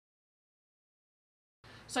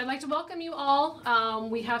So I'd like to welcome you all.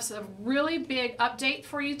 We have a really big update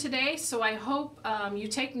for you today, so I hope you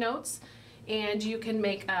take notes and you can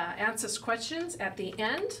answer questions at the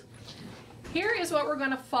end. Here is what we're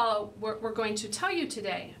going to follow, what we're going to tell you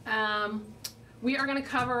today. We are going to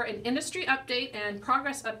cover an industry update and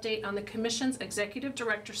progress update on the Commission's Executive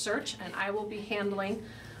Director search, and I will be handling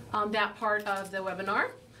that part of the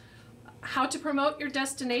webinar. How to promote your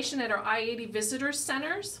destination at our I-80 Visitor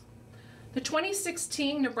Centers. The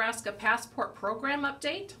 2016 Nebraska Passport Program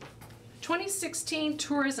update, 2016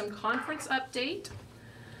 Tourism Conference update,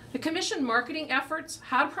 the Commission marketing efforts,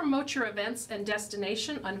 how to promote your events and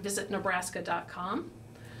destination on visitnebraska.com,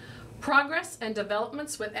 progress and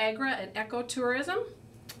developments with Agra and ecotourism,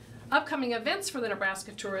 upcoming events for the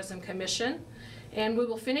Nebraska Tourism Commission, and we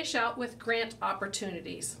will finish out with grant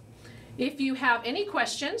opportunities. If you have any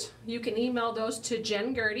questions, you can email those to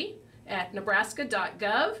Jen Gertie at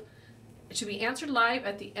nebraska.gov. It should be answered live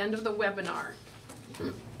at the end of the webinar.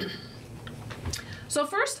 So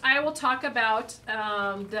first, I will talk about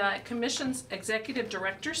the Commission's Executive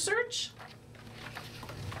Director search.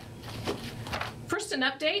 First, an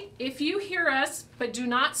update. If you hear us but do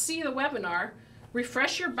not see the webinar,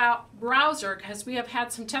 refresh your browser because we have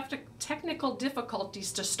had some technical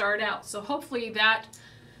difficulties to start out. So hopefully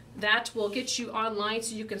that will get you online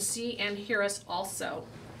so you can see and hear us also.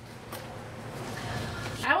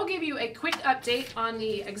 I will give you a quick update on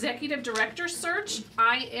the Executive Director search.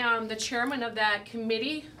 I am the chairman of that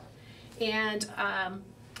committee, and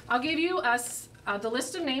I'll give you the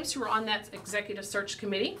list of names who are on that Executive Search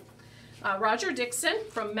Committee. Roger Dixon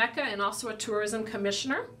from Mecca and also a tourism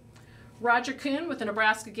commissioner. Roger Kuhn with the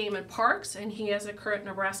Nebraska Game and Parks, and he is a current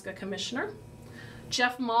Nebraska commissioner.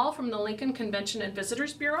 Jeff Mall from the Lincoln Convention and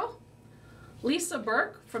Visitors Bureau. Lisa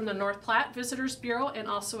Burke from the North Platte Visitors Bureau and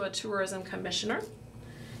also a tourism commissioner.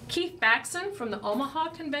 Keith Baxson from the Omaha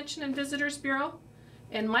Convention and Visitors Bureau,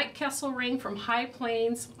 and Mike Kesselring from High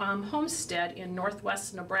Plains Homestead in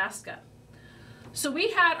northwest Nebraska. So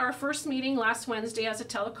we had our first meeting last Wednesday as a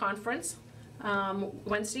teleconference,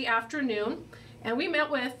 Wednesday afternoon, and we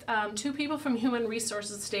met with two people from Human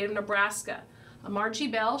Resources, the state of Nebraska. Margie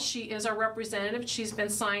Bell, she is our representative. She's been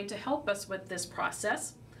signed to help us with this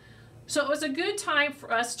process. So it was a good time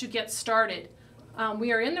for us to get started.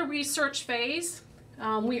 We are in the research phase.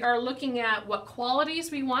 We are looking at what qualities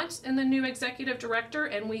we want in the new executive director,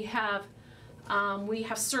 and we have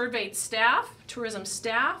surveyed staff, tourism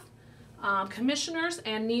staff, commissioners,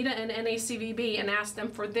 and NEDA and NACVB, and asked them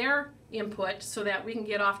for their input so that we can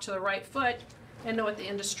get off to the right foot and know what the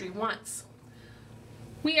industry wants.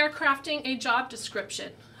 We are crafting a job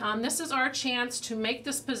description. This is our chance to make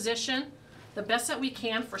this position the best that we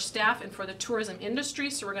can for staff and for the tourism industry,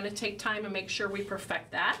 so we're going to take time and make sure we perfect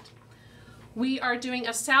that. We are doing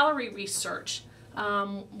a salary research.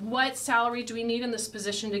 What salary do we need in this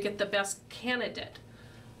position to get the best candidate?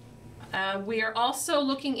 We are also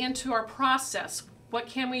looking into our process. What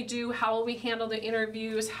can we do? How will we handle the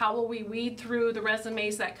interviews? How will we weed through the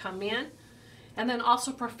resumes that come in? And then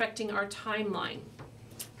also perfecting our timeline.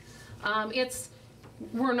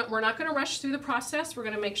 We're not going to rush through the process. We're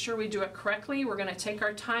going to make sure we do it correctly. We're going to take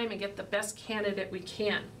our time and get the best candidate we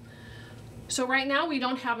can. So right now we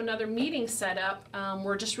don't have another meeting set up.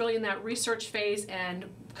 We're just really in that research phase and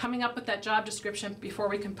coming up with that job description before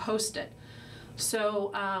we can post it.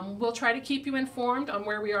 So we'll try to keep you informed on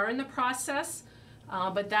where we are in the process,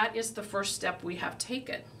 but that is the first step we have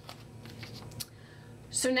taken.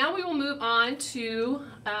 So now we will move on to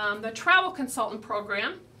the travel consultant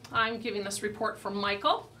program. I'm giving this report from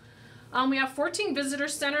Michael. We have 14 visitor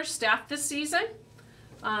centers staffed this season.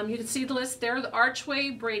 You can see the list there: the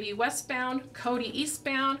Archway, Brady westbound, Cody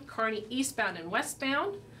eastbound, Kearney eastbound and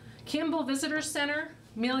westbound, Kimball Visitor Center,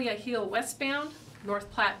 Amelia Hill westbound,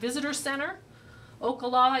 North Platte Visitor Center,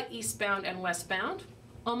 Ocala eastbound and westbound,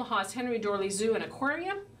 Omaha's Henry Dorley Zoo and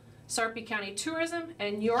Aquarium, Sarpy County Tourism,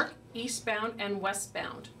 and York eastbound and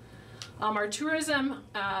westbound. Our tourism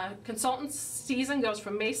consultant season goes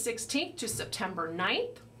from May 16th to September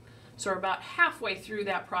 9th. So we're about halfway through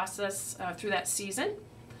that process, through that season.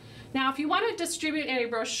 Now, if you want to distribute any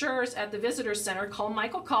brochures at the Visitor Center, call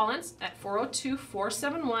Michael Collins at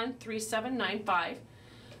 402-471-3795.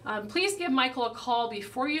 Please give Michael a call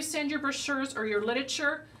before you send your brochures or your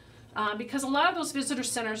literature, because a lot of those visitor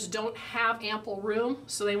centers don't have ample room,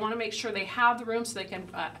 so they want to make sure they have the room so they can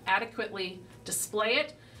adequately display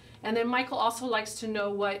it. And then Michael also likes to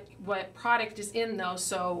know what product is in those,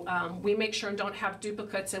 so we make sure and don't have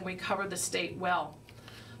duplicates and we cover the state well.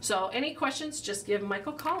 So any questions, just give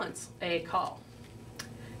Michael Collins a call.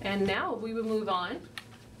 And now we will move on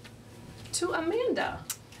to Amanda.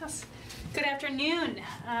 Yes. Good afternoon.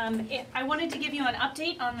 I wanted to give you an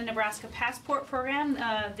update on the Nebraska Passport Program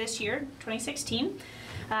this year, 2016.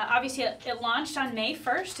 Obviously, it launched on May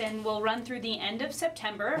 1st and will run through the end of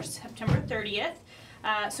September 30th.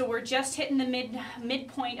 So we're just hitting the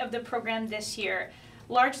midpoint of the program this year.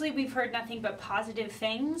 Largely, we've heard nothing but positive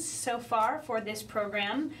things so far for this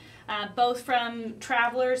program, both from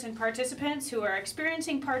travelers and participants who are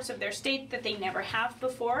experiencing parts of their state that they never have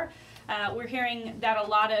before. We're hearing that a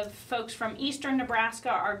lot of folks from eastern Nebraska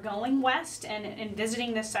are going west and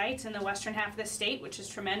visiting the sites in the western half of the state, which is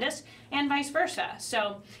tremendous, and vice versa.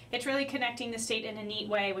 So it's really connecting the state in a neat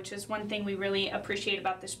way, which is one thing we really appreciate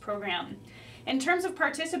about this program. In terms of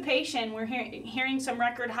participation, we're hearing some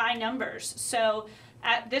record high numbers. So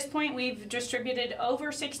at this point, we've distributed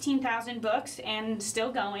over 16,000 books and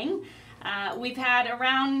still going. We've had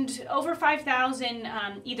around over 5,000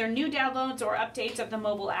 either new downloads or updates of the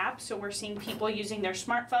mobile app. So we're seeing people using their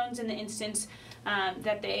smartphones in the instance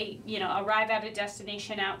that they, arrive at a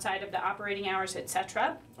destination outside of the operating hours,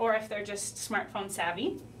 etc., or if they're just smartphone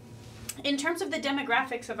savvy. In terms of the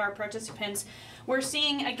demographics of our participants, we're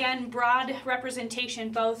seeing, again, broad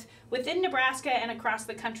representation both within Nebraska and across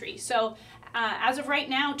the country. So as of right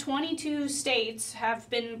now, 22 states have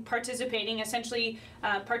been participating, essentially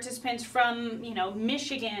participants from,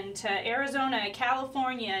 Michigan to Arizona,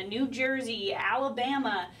 California, New Jersey,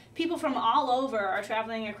 Alabama. People from all over are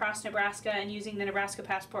traveling across Nebraska and using the Nebraska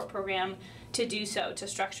Passport Program to do so, to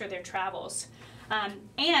structure their travels.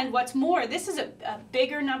 And what's more, this is a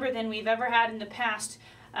bigger number than we've ever had in the past.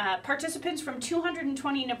 Participants from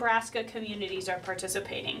 220 Nebraska communities are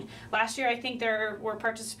participating. Last year, I think there were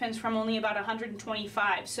participants from only about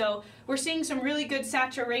 125. So we're seeing some really good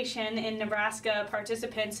saturation in Nebraska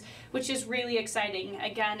participants, which is really exciting.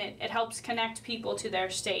 Again, it helps connect people to their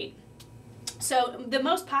state. So the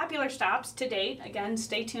most popular stops to date, again,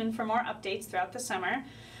 stay tuned for more updates throughout the summer.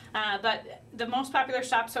 But the most popular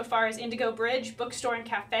stop so far is Indigo Bridge Bookstore and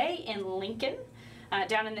Cafe in Lincoln,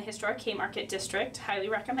 down in the historic Haymarket District. Highly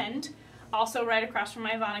recommend. Also right across from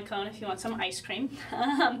Ivana Cone if you want some ice cream.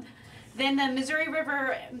 Then the Missouri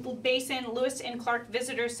River Basin Lewis and Clark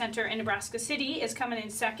Visitors Center in Nebraska City is coming in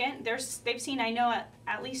second. They've seen, I know,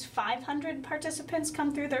 at least 500 participants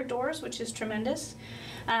come through their doors, which is tremendous.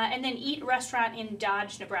 And then Eat Restaurant in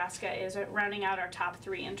Dodge, Nebraska is rounding out our top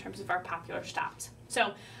 3 in terms of our popular stops.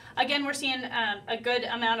 So again, we're seeing a good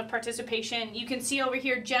amount of participation. You can see over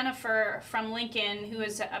here Jennifer from Lincoln, who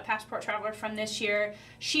is a passport traveler from this year.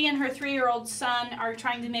 She and her 3-year-old son are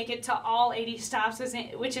trying to make it to all 80 stops,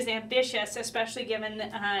 which is ambitious, especially given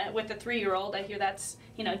with the 3-year-old. I hear that's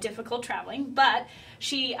difficult traveling, but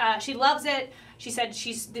she loves it. She said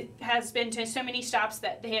she has been to so many stops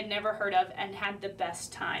that they had never heard of and had the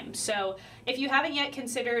best time. So if you haven't yet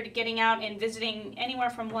considered getting out and visiting anywhere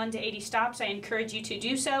from 1 to 80 stops, I encourage you to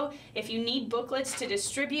do so. If you need booklets to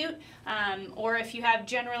distribute, or if you have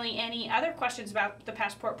generally any other questions about the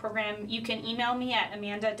Passport Program, you can email me at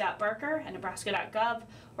amanda.barker@nebraska.gov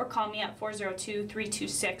or call me at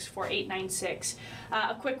 402-326-4896.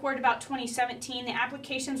 A quick word about 2017. The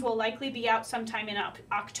applications will likely be out sometime in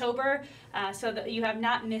October, so that you have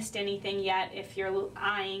not missed anything yet if you're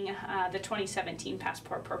eyeing the 2017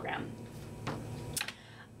 Passport Program.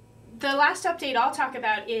 The last update I'll talk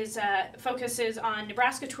about focuses on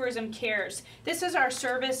Nebraska Tourism Cares. This is our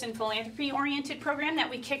service and philanthropy-oriented program that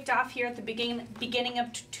we kicked off here at the beginning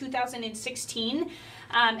of 2016.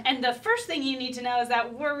 And the first thing you need to know is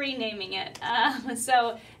that we're renaming it.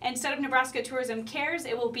 So instead of Nebraska Tourism Cares,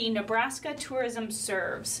 it will be Nebraska Tourism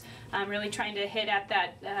Serves. I'm really trying to hit at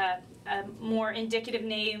that more indicative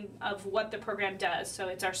name of what the program does. So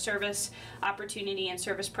it's our service opportunity and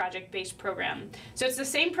service project-based program. So it's the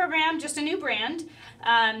same program, just a new brand.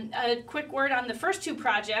 A quick word on the first 2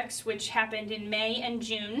 projects, which happened in May and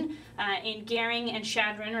June in Gering and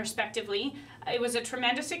Chadron, respectively. It was a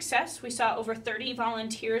tremendous success. We saw over 30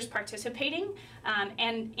 volunteers participating,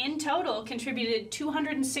 and in total contributed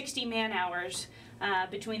 260 man-hours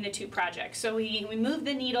between the 2 projects. So we moved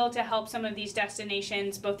the needle to help some of these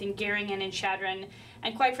destinations, both in Gering and in Chadron,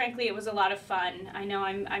 and quite frankly, it was a lot of fun. I know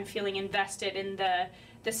I'm feeling invested in the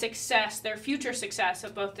success, their future success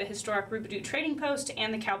of both the historic Rubidoux Trading Post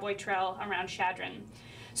and the Cowboy Trail around Chadron.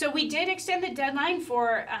 So we did extend the deadline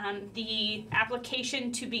for the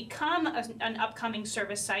application to become an upcoming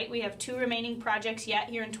service site. We have 2 remaining projects yet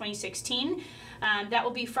here in 2016. That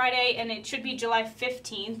will be Friday, and it should be July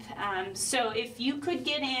 15th. So if you could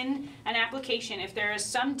get in an application, if there is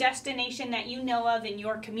some destination that you know of in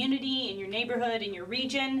your community, in your neighborhood, in your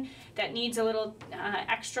region that needs a little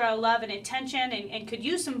extra love and attention and could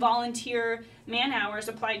use some volunteer man hours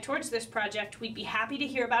applied towards this project, we'd be happy to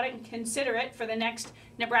hear about it and consider it for the next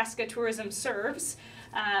Nebraska Tourism Serves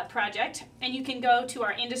project. And you can go to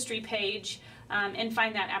our industry page and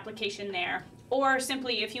find that application there. Or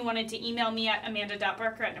simply, if you wanted to email me at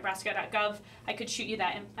amanda.barker@nebraska.gov, I could shoot you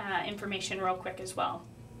that information real quick as well.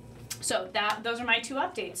 So those are my 2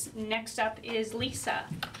 updates. Next up is Lisa.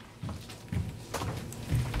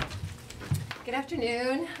 Good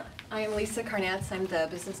afternoon. I am Lisa Karnatz. I'm the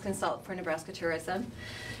business consultant for Nebraska Tourism.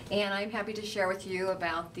 And I'm happy to share with you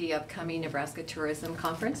about the upcoming Nebraska Tourism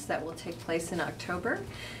Conference that will take place in October.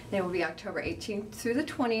 And it will be October 18th through the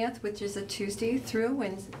 20th, which is a Tuesday through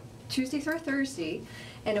Thursday,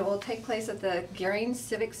 and it will take place at the Gering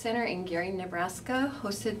Civic Center in Gering, Nebraska,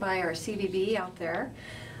 hosted by our CVB out there.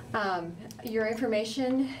 Your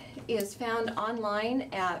information is found online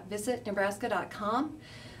at visitnebraska.com.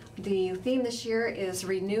 The theme this year is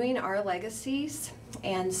Renewing Our Legacies,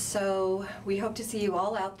 and so we hope to see you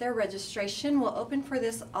all out there. Registration will open for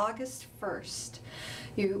this August 1st.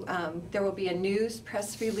 There will be a news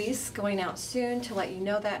press release going out soon to let you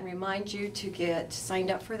know that and remind you to get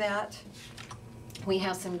signed up for that. We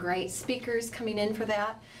have some great speakers coming in for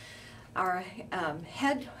that. Our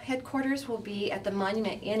headquarters will be at the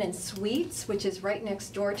Monument Inn and Suites, which is right next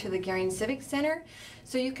door to the Gering Civic Center.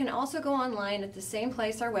 So you can also go online at the same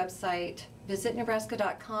place, our website,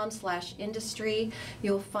 visitnebraska.com/industry.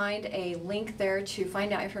 You'll find a link there to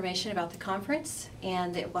find out information about the conference,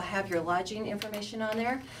 and it will have your lodging information on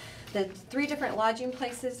there. The 3 different lodging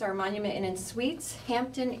places are Monument Inn and Suites,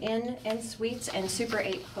 Hampton Inn and Suites, and Super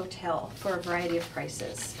 8 Hotel for a variety of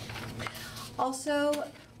prices. Also,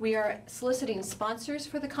 we are soliciting sponsors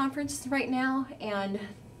for the conference right now, and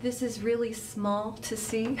this is really small to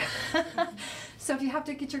see. So if you have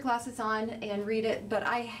to get your glasses on and read it, but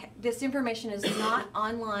this information is not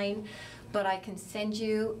online, but I can send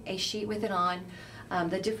you a sheet with it on.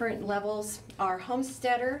 The different levels are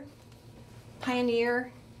homesteader,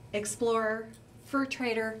 pioneer, explorer, fur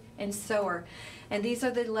trader, and sower. And these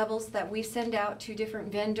are the levels that we send out to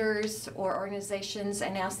different vendors or organizations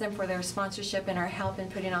and ask them for their sponsorship and our help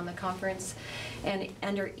in putting on the conference. And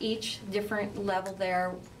under each different level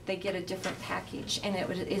there, they get a different package. And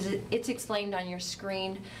it's explained on your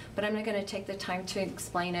screen, but I'm not going to take the time to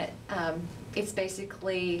explain it. It's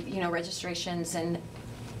basically, registrations and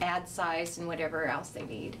ad size and whatever else they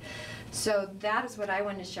need. So that is what I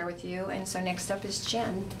wanted to share with you. And so next up is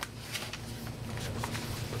Jen.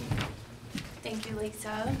 Thank you,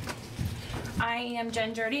 Lisa. I am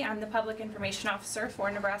Jen Jurdy. I'm the Public Information Officer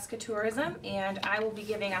for Nebraska Tourism, and I will be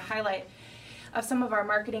giving a highlight of some of our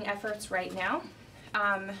marketing efforts right now.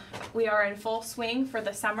 We are in full swing for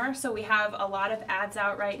the summer, so we have a lot of ads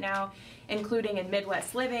out right now, including in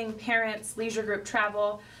Midwest Living, Parents, Leisure Group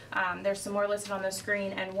Travel. There's some more listed on the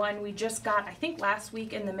screen, and one we just got, I think last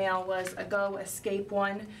week in the mail, was a Go Escape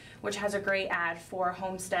one, which has a great ad for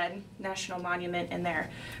Homestead National Monument in there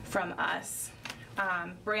from us.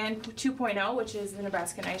 Brand 2.0, which is the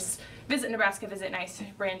Nebraska Nice, Visit Nebraska, Visit Nice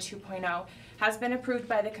Brand 2.0, has been approved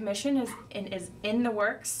by the Commission and is in the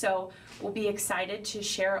works, so we'll be excited to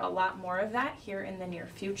share a lot more of that here in the near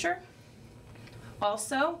future.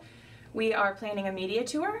 Also, we are planning a media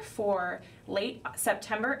tour for late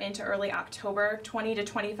September into early October. 20 to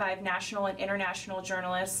 25 national and international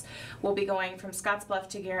journalists will be going from Scottsbluff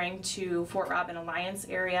to Gering to Fort Robin Alliance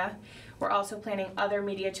area. We're also planning other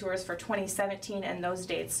media tours for 2017, and those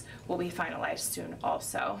dates will be finalized soon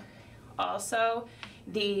also.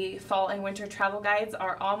 The fall and winter travel guides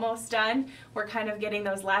are almost done. We're kind of getting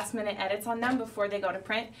those last minute edits on them before they go to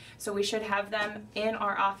print, so we should have them in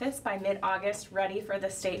our office by mid-August, ready for the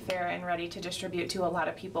state fair and ready to distribute to a lot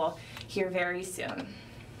of people here very soon.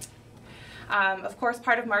 Of course,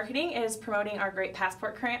 part of marketing is promoting our great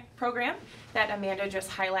passport program that Amanda just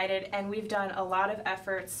highlighted, and we've done a lot of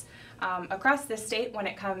efforts across the state when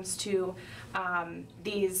it comes to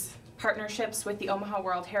these partnerships with the Omaha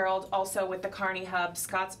World Herald, also with the Kearney Hub,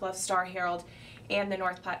 Scottsbluff Star Herald, and the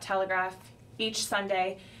North Platte Telegraph. Each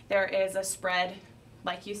Sunday there is a spread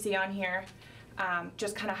like you see on here,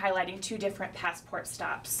 just kind of highlighting 2 different passport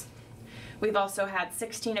stops. We've also had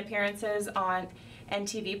 16 appearances on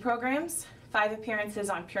NTV programs, 5 appearances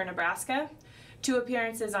on Pure Nebraska, 2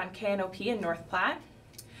 appearances on KNOP in North Platte,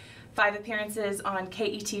 5 appearances on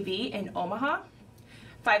KETV in Omaha,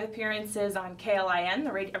 5 appearances on KLIN,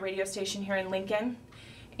 a radio station here in Lincoln,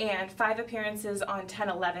 and 5 appearances on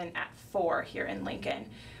 10/11 at 4 here in Lincoln.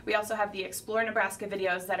 We also have the Explore Nebraska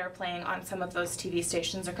videos that are playing on some of those TV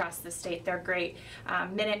stations across the state. They're great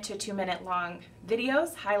minute to 2 minute long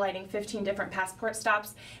videos highlighting 15 different passport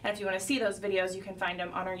stops. And if you want to see those videos, you can find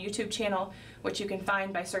them on our YouTube channel, which you can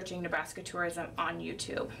find by searching Nebraska Tourism on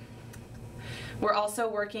YouTube. We're also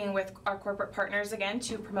working with our corporate partners again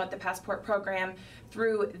to promote the passport program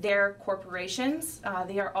through their corporations.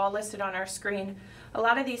 They are all listed on our screen. A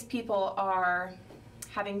lot of these people are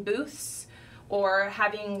having booths or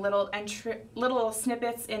having little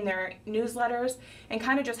snippets in their newsletters and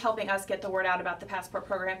kind of just helping us get the word out about the passport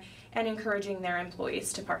program and encouraging their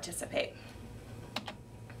employees to participate.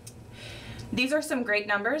 These are some great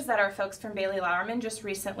numbers that our folks from Bailey Lauerman just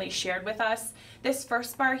recently shared with us. This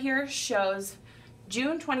first bar here shows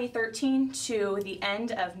June 2013 to the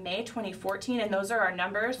end of May 2014, and those are our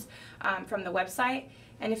numbers from the website.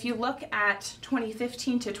 And if you look at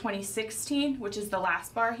 2015 to 2016, which is the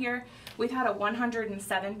last bar here, we've had a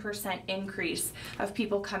 107% increase of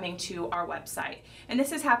people coming to our website. And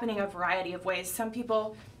this is happening a variety of ways. Some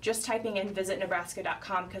people just typing in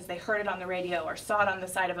visitnebraska.com because they heard it on the radio or saw it on the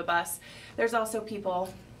side of a bus. There's also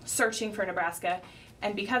people searching for Nebraska,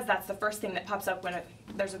 and because that's the first thing that pops up when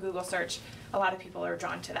there's a Google search, a lot of people are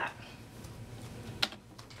drawn to that.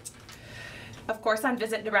 Of course, on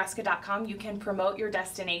visitnebraska.com, you can promote your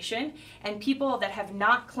destination, and people that have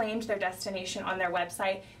not claimed their destination on their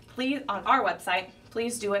website, on our website,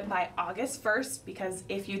 please do it by August 1st, because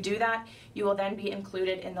if you do that, you will then be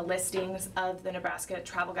included in the listings of the Nebraska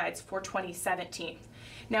travel guides for 2017.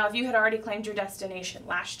 Now, if you had already claimed your destination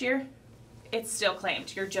last year, it's still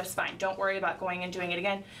claimed. You're just fine. Don't worry about going and doing it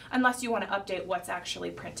again unless you want to update what's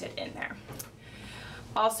actually printed in there.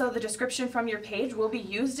 Also, the description from your page will be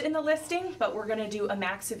used in the listing, but we're going to do a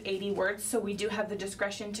max of 80 words, so we do have the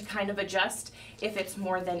discretion to kind of adjust if it's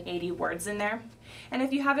more than 80 words in there. And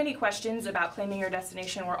if you have any questions about claiming your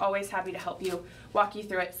destination, we're always happy to help you, walk you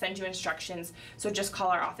through it, send you instructions, so just call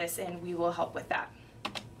our office and we will help with that.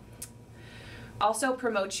 Also,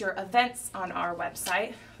 promote your events on our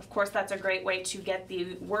website. Of course, that's a great way to get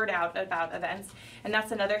the word out about events, and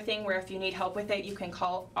that's another thing where if you need help with it, you can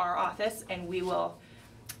call our office and we will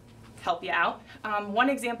help you out. One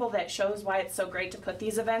example that shows why it's so great to put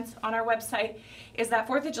these events on our website is that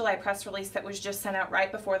 4th of July press release that was just sent out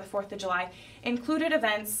right before the 4th of July included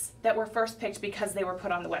events that were first picked because they were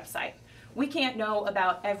put on the website. We can't know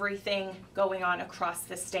about everything going on across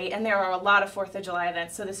the state, and there are a lot of 4th of July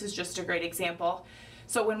events, so this is just a great example.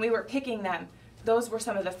 So when we were picking them, those were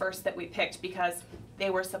some of the first that we picked because they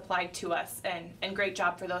were supplied to us, and great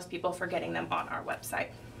job for those people for getting them on our website.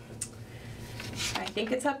 I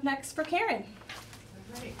think it's up next for Karen.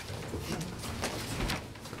 All right.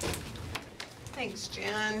 Thanks,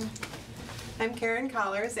 Jen. I'm Karen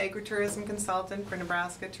Collars, Agritourism Consultant for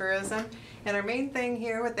Nebraska Tourism. And our main thing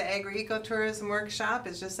here with the Agri-Ecotourism Workshop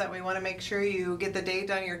is just that we want to make sure you get the date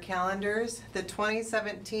on your calendars. The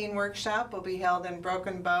 2017 workshop will be held in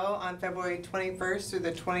Broken Bow on February 21st through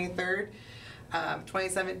the 23rd,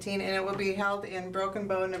 2017, and it will be held in Broken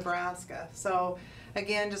Bow, Nebraska. So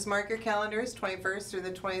again, just mark your calendars, 21st through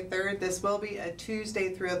the 23rd. This will be a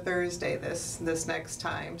Tuesday through a Thursday this next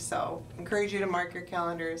time, so encourage you to mark your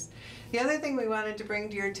calendars. The other thing we wanted to bring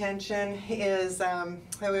to your attention is that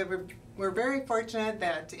we're very fortunate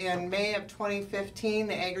that in May of 2015,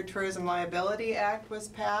 the Agritourism Liability Act was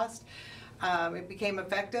passed. It became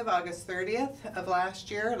effective August 30th of last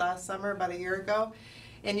summer, about a year ago.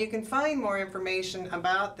 And you can find more information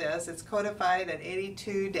about this. It's codified at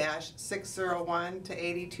 82-601 to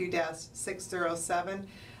 82-607.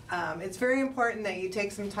 It's very important that you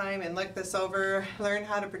take some time and look this over, learn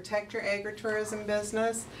how to protect your agritourism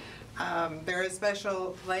business. There is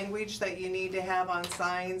special language that you need to have on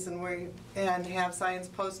signs and have signs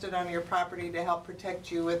posted on your property to help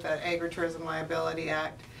protect you with the Agritourism Liability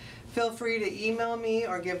Act. Feel free to email me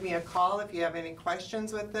or give me a call if you have any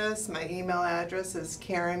questions with this. My email address is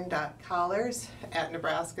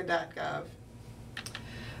karen.collars@nebraska.gov.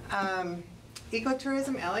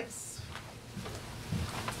 Ecotourism, Alex.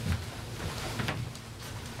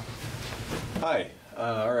 Hi.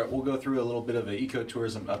 All right, we'll go through a little bit of an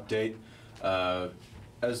ecotourism update.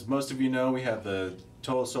 As most of you know, we have the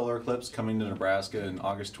total solar eclipse coming to Nebraska on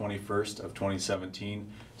August 21st of 2017.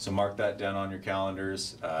 So mark that down on your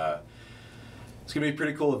calendars. It's going to be a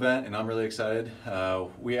pretty cool event, and I'm really excited.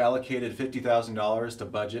 We allocated $50,000 to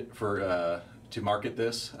budget for to market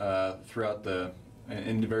this throughout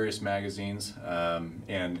into various magazines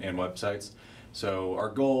and websites. So our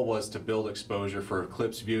goal was to build exposure for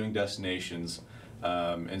eclipse viewing destinations,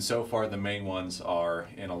 and so far the main ones are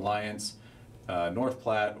in Alliance, North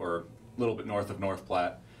Platte, or a little bit north of North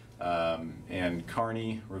Platte, and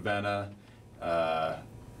Kearney, Ravenna,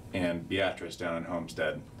 and Beatrice down in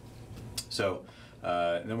Homestead. So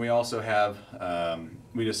then we also have,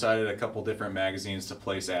 we decided a couple different magazines to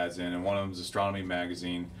place ads in, and one of them is Astronomy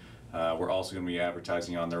Magazine. We're also going to be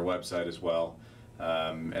advertising on their website as well.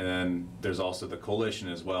 And then there's also the Coalition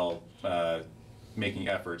as well, making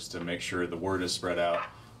efforts to make sure the word is spread out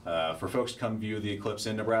for folks to come view the eclipse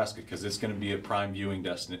in Nebraska, because it's going to be a prime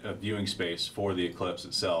viewing space for the eclipse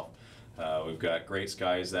itself. We've got great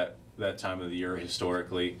skies that time of the year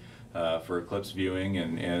historically for eclipse viewing,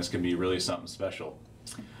 and it's going to be really something special.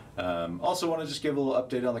 Also want to just give a little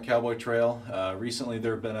update on the Cowboy Trail. Recently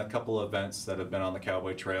there have been a couple events that have been on the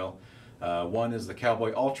Cowboy Trail. One is the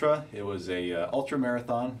Cowboy Ultra. It was a ultra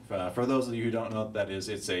marathon. For those of you who don't know what that is,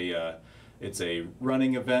 it's a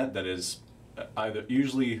running event that is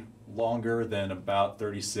usually longer than about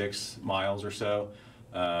 36 miles or so.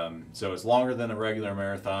 So it's longer than a regular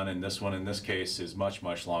marathon, and this one in this case is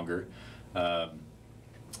much longer. That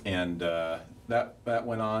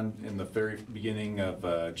went on in the very beginning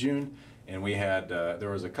of June, and we had there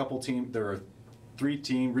were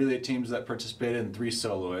 3 relay teams that participated and 3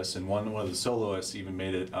 soloists, and one of the soloists even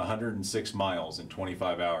made it 106 miles in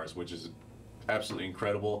 25 hours, which is absolutely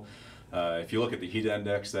incredible. If you look at the heat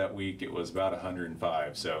index that week, it was about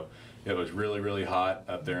 105, so it was really hot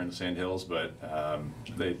up there in the Sandhills, but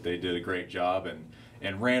they did a great job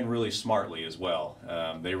and ran really smartly as well.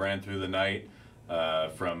 They ran through the night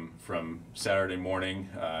from Saturday morning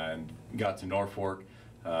and got to Norfolk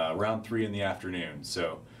around 3 in the afternoon.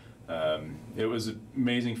 So it was an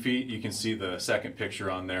amazing feat. You can see the second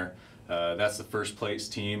picture on there. That's the first place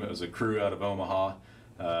team. It was a crew out of Omaha.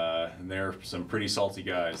 And they're some pretty salty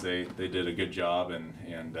guys. They did a good job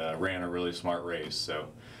and ran a really smart race. So,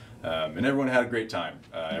 and everyone had a great time.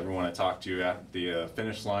 Everyone I talked to at the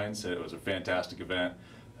finish line said it was a fantastic event.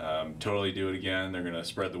 Totally do it again. They're going to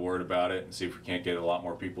spread the word about it and see if we can't get a lot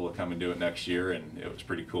more people to come and do it next year, and it was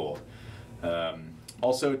pretty cool.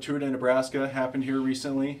 Also, Tour de Nebraska happened here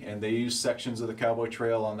recently, and they used sections of the Cowboy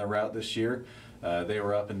Trail on their route this year. They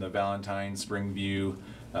were up in the Valentine, Springview,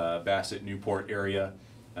 Bassett, Newport area.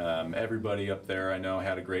 Everybody up there I know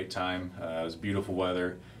had a great time. It was beautiful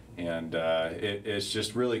weather, and it's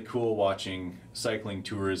just really cool watching cycling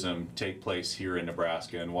tourism take place here in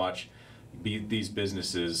Nebraska and watch these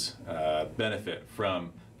businesses benefit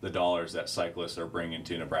from the dollars that cyclists are bringing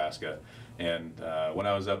to Nebraska. And when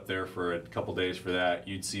I was up there for a couple days for that,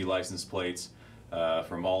 you'd see license plates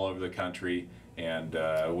from all over the country. And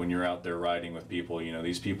when you're out there riding with people, you know,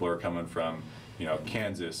 these people are coming from, you know,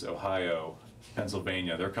 Kansas, Ohio,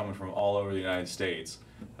 Pennsylvania. They're coming from all over the United States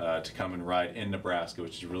to come and ride in Nebraska,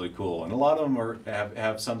 which is really cool. And a lot of them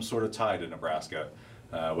have some sort of tie to Nebraska,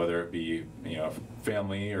 whether it be, you know,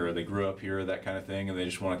 family or they grew up here, that kind of thing, and they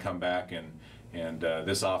just want to come back. And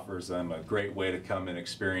this offers them a great way to come and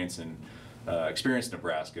experience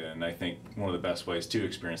Nebraska. And I think one of the best ways to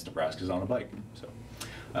experience Nebraska is on a bike. So.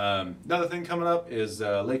 Another thing coming up is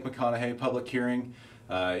Lake McConaughey public hearing.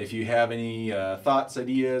 If you have any thoughts,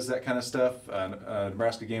 ideas, that kind of stuff,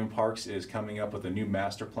 Nebraska Game and Parks is coming up with a new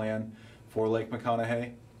master plan for Lake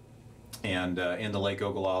McConaughey and in the Lake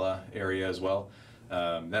Ogallala area as well.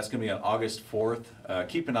 That's going to be on August 4th.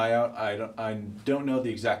 Keep an eye out. I don't know the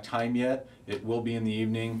exact time yet. It will be in the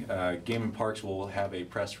evening. Game and Parks will have a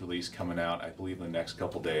press release coming out, I believe, in the next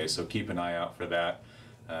couple days, so keep an eye out for that.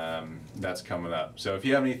 That's coming up. So if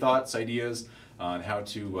you have any thoughts, ideas on how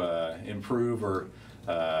to improve or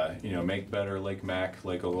you know, make better Lake Mac,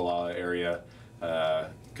 Lake Ogallala area,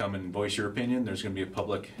 come and voice your opinion. There's going to be a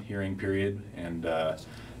public hearing period, and well,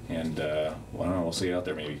 I don't know, we'll see you out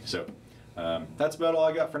there maybe. So that's about all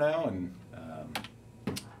I got for now, and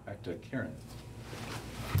back to Karen.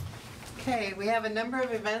 Okay, we have a number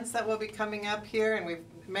of events that will be coming up here, and we've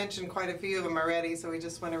mentioned quite a few of them already, so we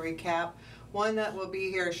just want to recap. One that will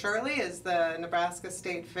be here shortly is the Nebraska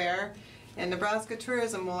State Fair. And Nebraska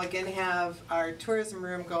Tourism will again have our tourism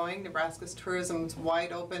room going, Nebraska's Tourism's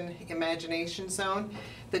wide open imagination zone.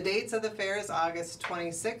 The dates of the fair is August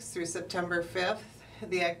 26th through September 5th.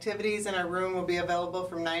 The activities in our room will be available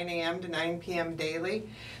from 9 a.m. to 9 p.m. daily.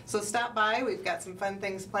 So stop by. We've got some fun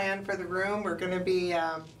things planned for the room. We're going to be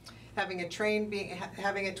having it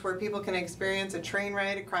to where people can experience a train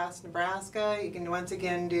ride across Nebraska. You can once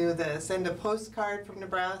again send a postcard from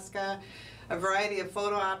Nebraska, a variety of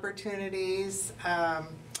photo opportunities.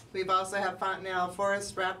 We've also have Fontanelle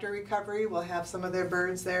Forest Raptor Recovery. We'll have some of their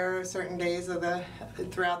birds there certain days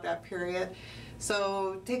throughout that period.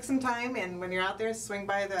 So take some time, and when you're out there, swing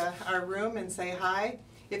by our room and say hi.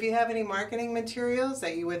 If you have any marketing materials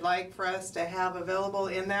that you would like for us to have available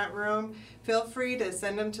in that room, feel free to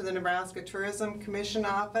send them to the Nebraska Tourism Commission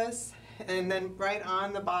office, and then right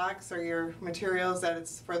on the box are your materials that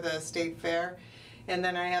it's for the state fair. And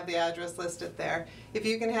then I have the address listed there. If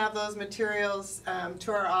you can have those materials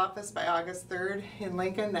to our office by August 3rd in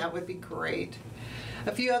Lincoln, that would be great.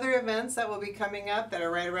 A few other events that will be coming up that are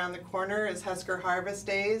right around the corner is Husker Harvest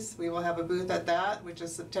Days. We will have a booth at that, which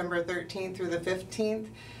is September 13th through the 15th.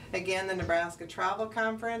 Again, the Nebraska Travel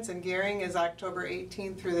Conference in Gering is October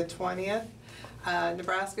 18th through the 20th.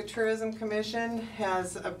 Nebraska Tourism Commission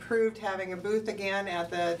has approved having a booth again at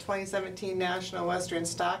the 2017 National Western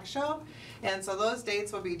Stock Show. And so those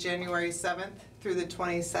dates will be January 7th through the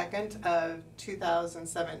 22nd of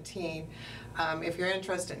 2017. If you're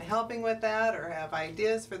interested in helping with that or have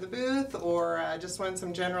ideas for the booth or just want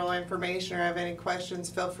some general information or have any questions,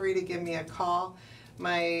 feel free to give me a call.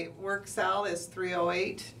 My work cell is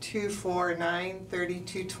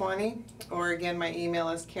 308-249-3220, or again, my email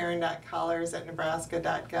is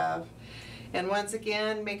karen.collars@nebraska.gov. And once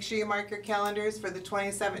again, make sure you mark your calendars for the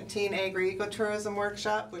 2017 Agri-Ecotourism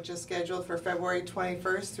Workshop, which is scheduled for February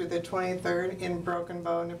 21st through the 23rd in Broken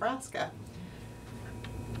Bow, Nebraska.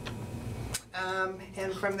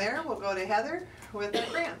 And from there, we'll go to Heather with the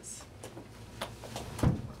grants.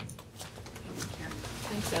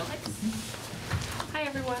 Thanks, Alex. Hi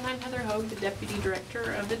everyone, I'm Heather Hogue, the Deputy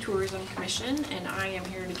Director of the Tourism Commission, and I am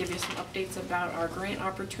here to give you some updates about our grant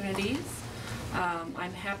opportunities.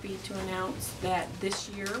 I'm happy to announce that this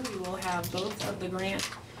year we will have both of the grant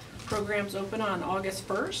programs open on August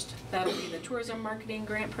 1st. That'll be the Tourism Marketing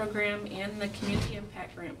Grant Program and the Community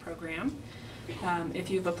Impact Grant Program. If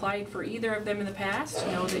you've applied for either of them in the past,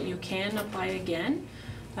 know that you can apply again.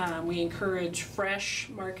 We encourage fresh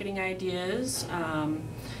marketing ideas,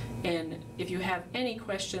 and if you have any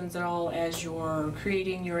questions at all as you're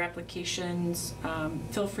creating your applications,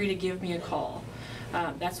 feel free to give me a call.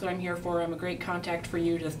 That's what I'm here for. I'm a great contact for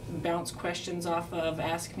you to bounce questions off of,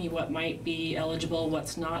 ask me what might be eligible,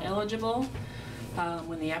 what's not eligible.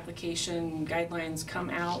 When the application guidelines come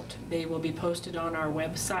out, they will be posted on our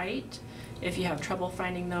website. If you have trouble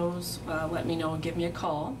finding those, let me know and give me a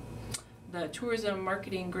call. The Tourism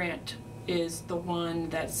Marketing Grant is the one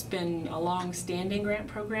that's been a long-standing grant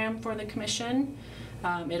program for the Commission.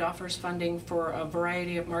 It offers funding for a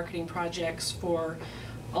variety of marketing projects for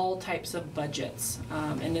all types of budgets.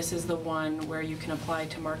 And this is the one where you can apply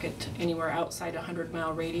to market anywhere outside a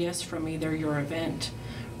 100-mile radius from either your event,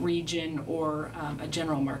 region, or a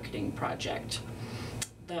general marketing project.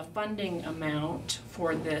 The funding amount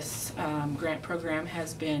for this grant program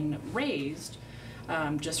has been raised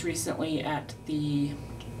just recently at the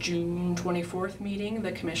June 24th meeting.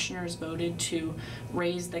 The commissioners voted to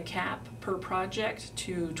raise the cap per project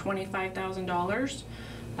to $25,000.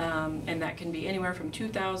 And that can be anywhere from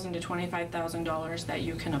 $2,000 to $25,000 that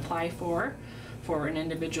you can apply for an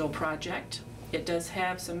individual project. It does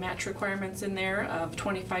have some match requirements in there of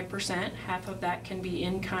 25%. Half of that can be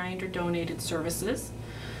in-kind or donated services.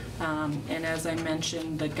 And as I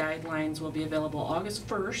mentioned, the guidelines will be available August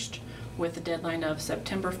 1st with the deadline of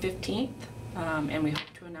September 15th. And we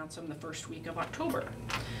hope to announce them the first week of October.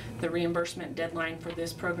 The reimbursement deadline for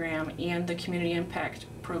this program and the Community Impact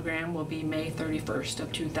Program will be May 31st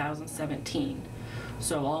of 2017.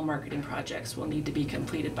 So all marketing projects will need to be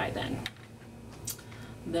completed by then.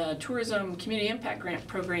 The Tourism Community Impact Grant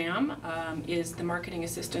Program is the marketing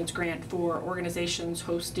assistance grant for organizations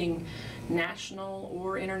hosting national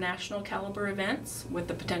or international caliber events with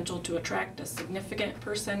the potential to attract a significant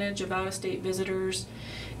percentage of out-of-state visitors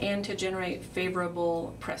and to generate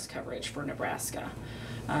favorable press coverage for Nebraska.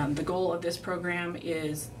 The goal of this program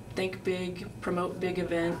is think big, promote big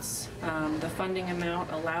events. The funding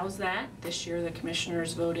amount allows that. This year the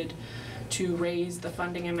commissioners voted to raise the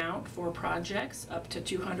funding amount for projects up to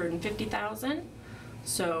 $250,000.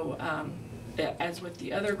 So as with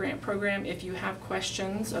the other grant program, if you have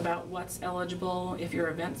questions about what's eligible, if your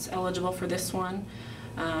event's eligible for this one,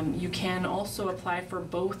 you can also apply for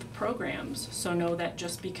both programs. So know that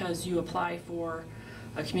just because you apply for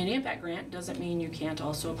a community impact grant doesn't mean you can't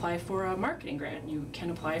also apply for a marketing grant. You can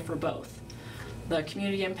apply for both. The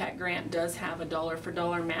community impact grant does have a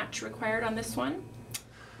dollar-for-dollar match required on this one.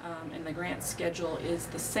 And the grant schedule is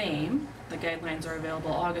the same. The guidelines are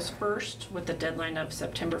available August 1st with the deadline of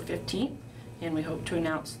September 15th, and we hope to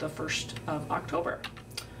announce the 1st of October.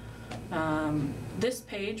 This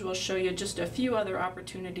page will show you just a few other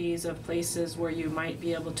opportunities of places where you might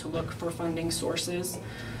be able to look for funding sources.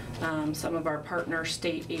 Some of our partner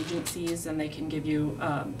state agencies, and they can give you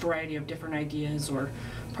a variety of different ideas or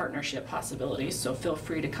partnership possibilities, so feel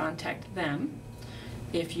free to contact them.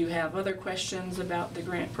 If you have other questions about the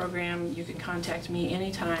grant program, you can contact me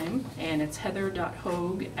anytime, and it's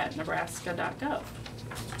heather.hogue@nebraska.gov.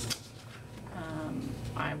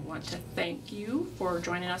 I want to thank you for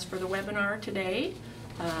joining us for the webinar today.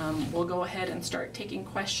 We'll go ahead and start taking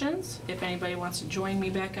questions. If anybody wants to join me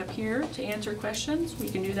back up here to answer questions, we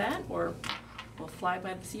can do that, or we'll fly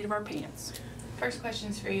by the seat of our pants. First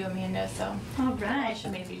question's for you, Amanda, so. All right. I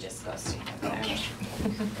should maybe just go stand up there. Okay.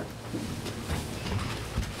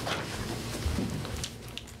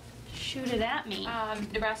 Shoot it at me.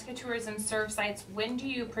 Nebraska Tourism Serve Sites, when do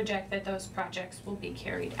you project that those projects will be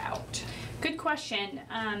carried out? Good question.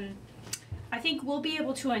 I think we'll be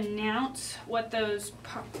able to announce what those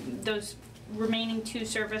remaining 2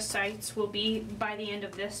 service sites will be by the end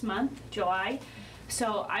of this month, July.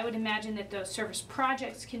 So I would imagine that those service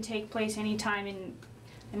projects can take place anytime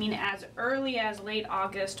as early as late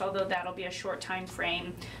August, although that'll be a short time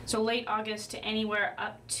frame. So late August to anywhere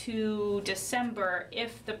up to December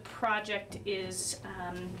if the project is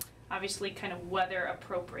obviously kind of weather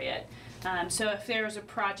appropriate. So if there's a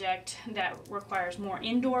project that requires more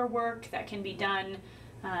indoor work that can be done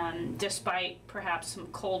despite perhaps some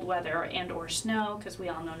cold weather and or snow, because we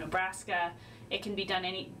all know Nebraska, it can be done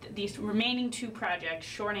these remaining 2 projects,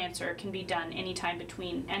 short answer, can be done anytime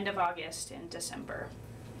between end of August and December.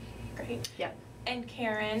 Great. Yep. And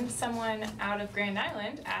Karen, someone out of Grand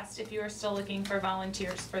Island asked if you are still looking for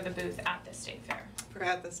volunteers for the booth at the State Fair. For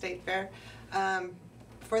at the State Fair.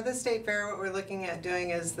 For the State Fair, what we're looking at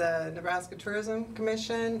doing is the Nebraska Tourism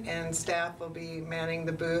Commission and staff will be manning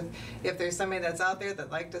the booth. If there's somebody that's out there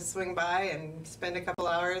that'd like to swing by and spend a couple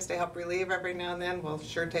hours to help relieve every now and then, we'll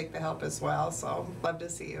sure take the help as well, so love to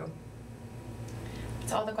see you.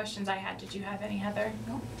 That's all the questions I had. Did you have any, Heather?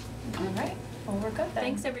 No. All right. Well, we're good then.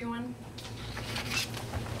 Thanks, everyone.